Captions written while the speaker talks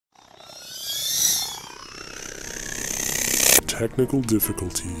technical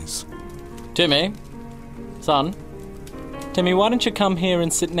difficulties. Timmy? Son? Timmy, why don't you come here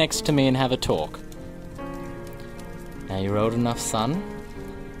and sit next to me and have a talk? Now you're old enough, son.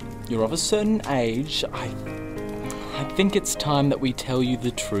 You're of a certain age. I think it's time that we tell you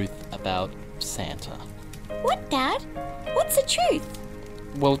the truth about Santa. What, Dad? What's the truth?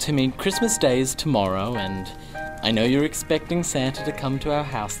 Well, Timmy, Christmas Day is tomorrow, and I know you're expecting Santa to come to our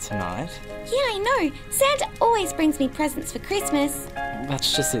house tonight. Yeah, I know. Santa always brings me presents for Christmas.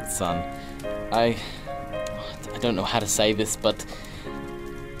 That's just it, son. I don't know how to say this, but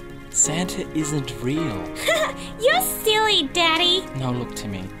Santa isn't real. You're silly, Daddy. No, look,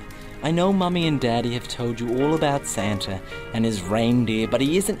 Timmy. I know Mummy and Daddy have told you all about Santa and his reindeer, but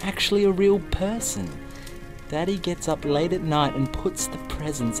he isn't actually a real person. Daddy gets up late at night and puts the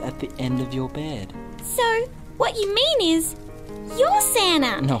presents at the end of your bed. So, what you mean is, you're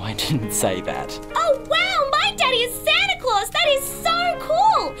Santa? No, I didn't say that. Oh, wow, my daddy is Santa Claus. That is so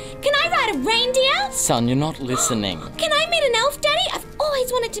cool. Can I ride a reindeer? Son, you're not listening. Can I meet an elf, Daddy? I've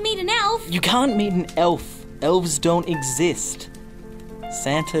always wanted to meet an elf. You can't meet an elf. Elves don't exist.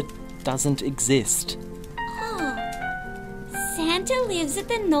 Santa doesn't exist. Oh, Santa lives at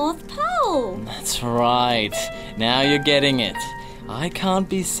the North Pole. That's right. Now you're getting it. I can't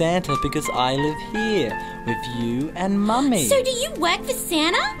be Santa because I live here with you and Mummy. So do you work for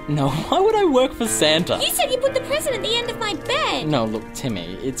Santa? No, why would I work for Santa? You said you put the present at the end of my bed. No, look,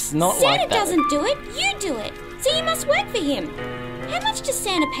 Timmy, it's not Santa like that. Santa doesn't do it, you do it. So you must work for him. How much does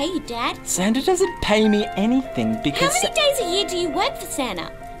Santa pay you, Dad? Santa doesn't pay me anything because... How many days a year do you work for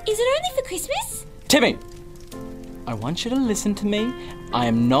Santa? Is it only for Christmas? Timmy! I want you to listen to me. I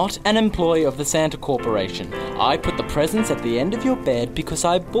am not an employee of the Santa Corporation. I put the presents at the end of your bed because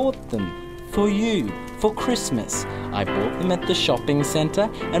I bought them for you, for Christmas. I bought them at the shopping centre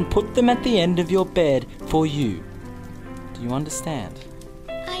and put them at the end of your bed for you. Do you understand?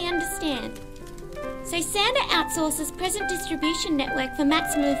 I understand. So Santa outsources present distribution network for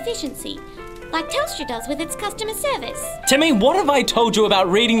maximum efficiency, like Telstra does with its customer service. Timmy, what have I told you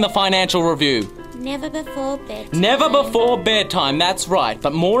about reading the financial review? Never before bedtime. Never before bedtime, that's right.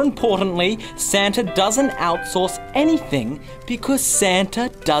 But more importantly, Santa doesn't outsource anything because Santa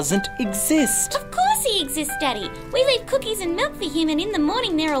doesn't exist. Of course he exists, Daddy. We leave cookies and milk for him and in the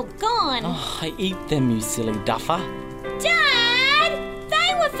morning they're all gone. Oh, I eat them, you silly duffer. Dad!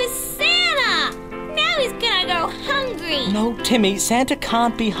 They were for Santa! Now he's gonna go hungry. No, Timmy, Santa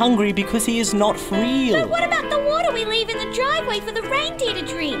can't be hungry because he is not real. But what about the water we leave in the driveway for the reindeer to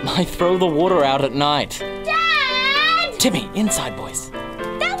drink? I throw the water out at night. Dad! Timmy, inside, boys.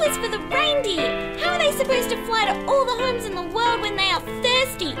 That was for the reindeer. How are they supposed to fly to all the homes in the world when they are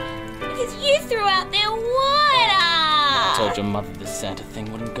thirsty? Because you threw out their water. I told your mother this Santa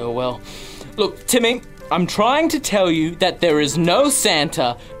thing wouldn't go well. Look, Timmy, I'm trying to tell you that there is no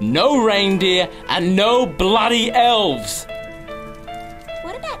Santa, no reindeer, and no bloody elves.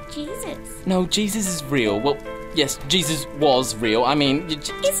 What about Jesus? No, Jesus is real. Well, yes, Jesus was real. I mean...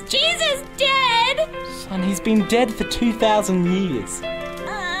 Is Jesus dead? Son, he's been dead for 2,000 years.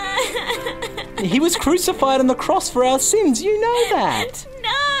 He was crucified on the cross for our sins. You know that. No!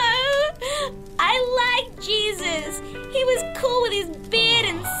 I like Jesus. He was cool with his beard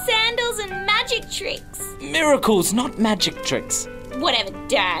and sandals and magic tricks. Miracles, not magic tricks. Whatever,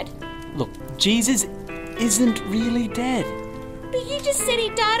 Dad. Look, Jesus isn't really dead. But you just said he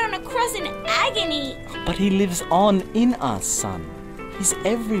died on a cross in agony. But he lives on in us, son. He's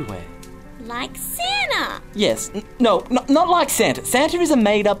everywhere. Like Santa. Yes, no, not like Santa. Santa is a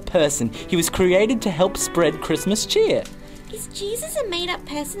made-up person. He was created to help spread Christmas cheer. Is Jesus a made-up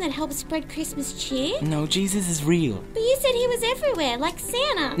person that helps spread Christmas cheer? No, Jesus is real. But you said he was everywhere, like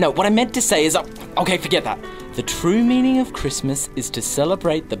Santa. No, what I meant to say is... okay, forget that. The true meaning of Christmas is to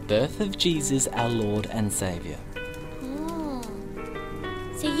celebrate the birth of Jesus, our Lord and Saviour. Oh.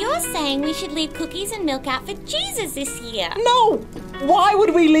 So you're saying we should leave cookies and milk out for Jesus this year? No! Why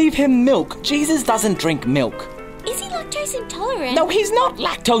would we leave him milk? Jesus doesn't drink milk. Is he lactose intolerant? No, he's not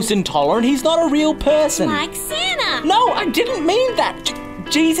lactose intolerant. He's not a real person. Like Santa. No, I didn't mean that.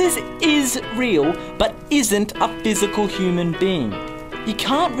 Jesus is real, but isn't a physical human being. You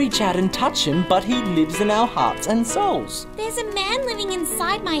can't reach out and touch him, but he lives in our hearts and souls. There's a man living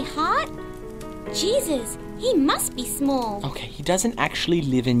inside my heart? Jesus, he must be small. Okay, he doesn't actually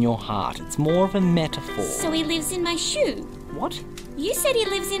live in your heart. It's more of a metaphor. So he lives in my shoe? What? You said he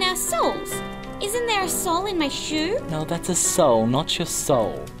lives in our souls. Isn't there a soul in my shoe? No, that's a soul, not your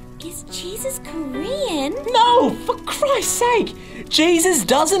soul. Is Jesus Korean? No, for Christ's sake! Jesus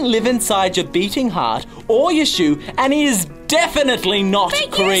doesn't live inside your beating heart or your shoe, and he is definitely not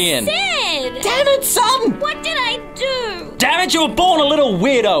But Korean. you said! Damn it, son! What did I do? damn it, you were born a little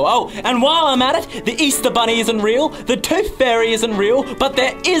weirdo. Oh, and while I'm at it, the Easter Bunny isn't real, the Tooth Fairy isn't real, but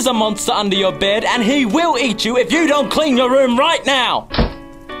there is a monster under your bed, and he will eat you if you don't clean your room right now.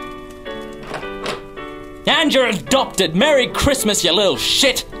 And you're adopted. Merry Christmas, you little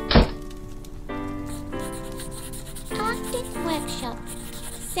shit. Arctic Workshop,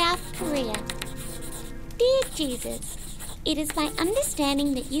 South Korea. Dear Jesus, it is my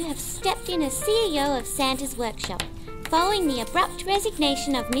understanding that you have stepped in as CEO of Santa's Workshop, following the abrupt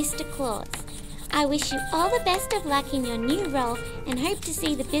resignation of Mr. Claus. I wish you all the best of luck in your new role and hope to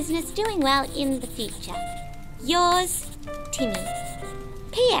see the business doing well in the future. Yours, Timmy.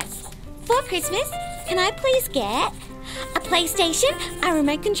 P.S. For Christmas, can I please get a PlayStation, a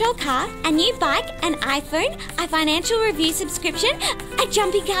remote control car, a new bike, an iPhone, a financial review subscription, a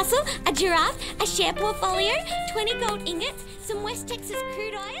jumping castle, a giraffe, a share portfolio, 20 gold ingots, some West Texas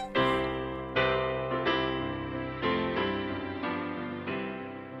crude oil?